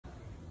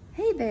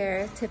Hey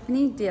there,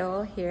 Tiffany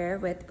Dill here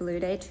with Blue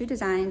Day True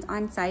Designs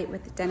on site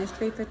with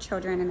dentistry for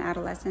children and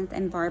adolescents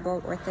and Barbell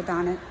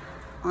Orthodontic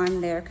on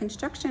their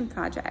construction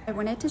project. I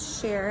wanted to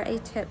share a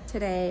tip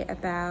today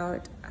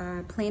about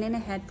planning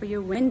ahead for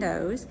your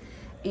windows.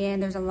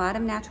 And there's a lot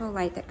of natural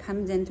light that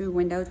comes in through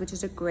windows, which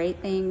is a great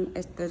thing.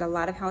 There's a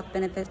lot of health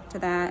benefits to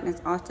that, and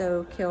it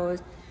also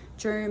kills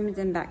germs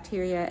and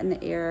bacteria in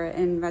the air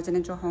in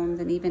residential homes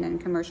and even in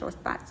commercial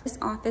spots. This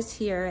office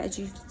here, as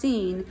you've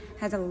seen,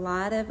 has a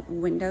lot of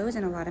windows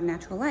and a lot of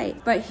natural light.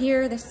 But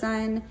here the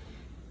sun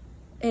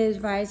is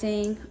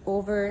rising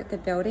over the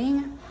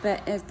building,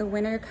 but as the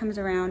winter comes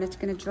around, it's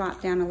gonna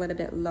drop down a little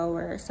bit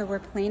lower. So we're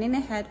planning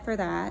ahead for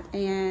that,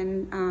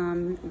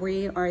 and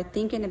we are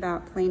thinking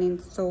about planning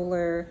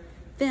solar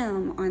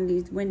film on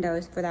these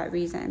windows for that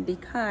reason,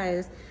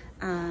 because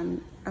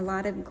a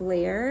lot of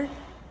glare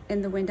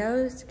in the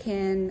windows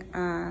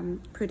can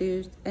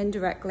produce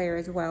indirect glare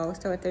as well.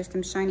 So if there's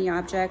some shiny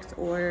objects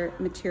or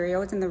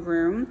materials in the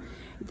room,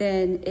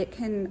 then it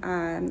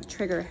can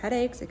trigger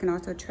headaches. It can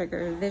also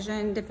trigger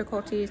vision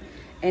difficulties,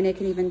 and it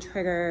can even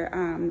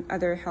trigger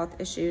other health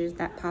issues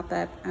that pop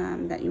up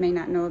that you may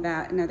not know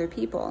about in other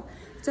people.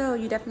 So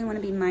you definitely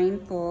want to be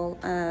mindful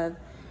of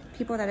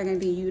people that are going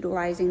to be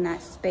utilizing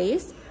that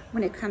space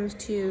when it comes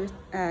to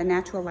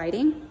natural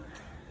lighting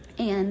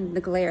and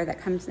the glare that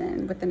comes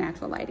in with the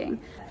natural lighting.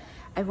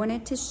 I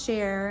wanted to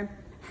share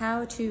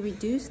how to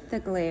reduce the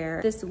glare.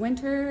 This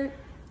winter,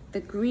 the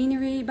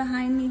greenery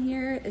behind me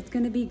here is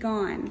gonna be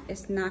gone.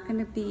 It's not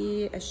gonna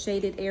be a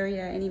shaded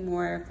area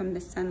anymore from the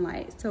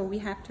sunlight. So we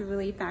have to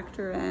really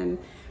factor in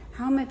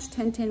how much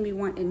tinting we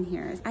want in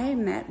here. I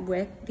met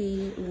with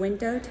the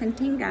window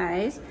tinting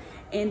guys,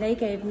 and they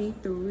gave me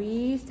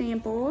 3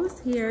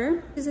 samples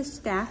here. There's a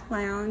staff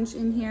lounge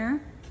in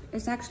here.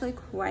 It's actually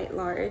quite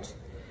large.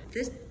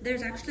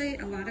 There's actually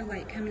a lot of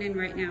light coming in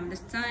right now. The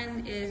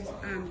sun is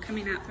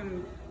coming out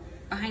from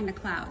behind the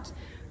clouds.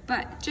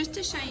 But just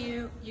to show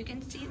you, you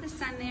can see the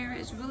sun there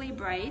is really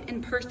bright.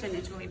 In person,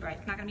 it's really bright.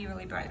 It's not gonna be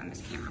really bright on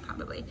this camera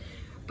probably.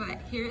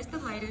 But here is the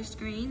lighter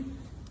screen.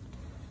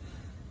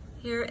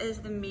 Here is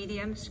the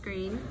medium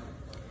screen.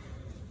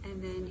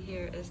 And then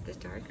here is the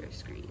darker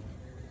screen.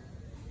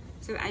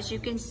 So as you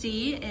can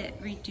see, it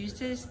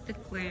reduces the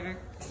glare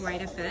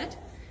quite a bit.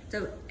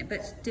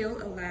 But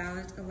still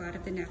allows a lot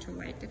of the natural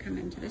light to come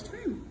into this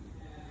room.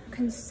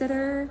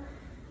 Consider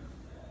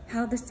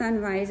how the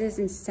sun rises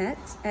and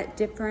sets at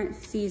different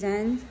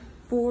seasons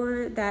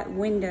for that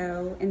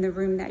window in the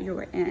room that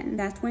you're in.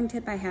 That's one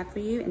tip I have for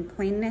you in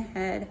planning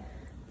ahead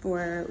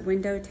for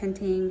window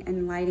tinting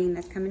and lighting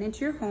that's coming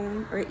into your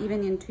home or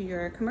even into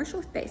your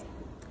commercial space.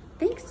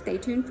 Thanks, stay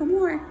tuned for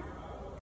more.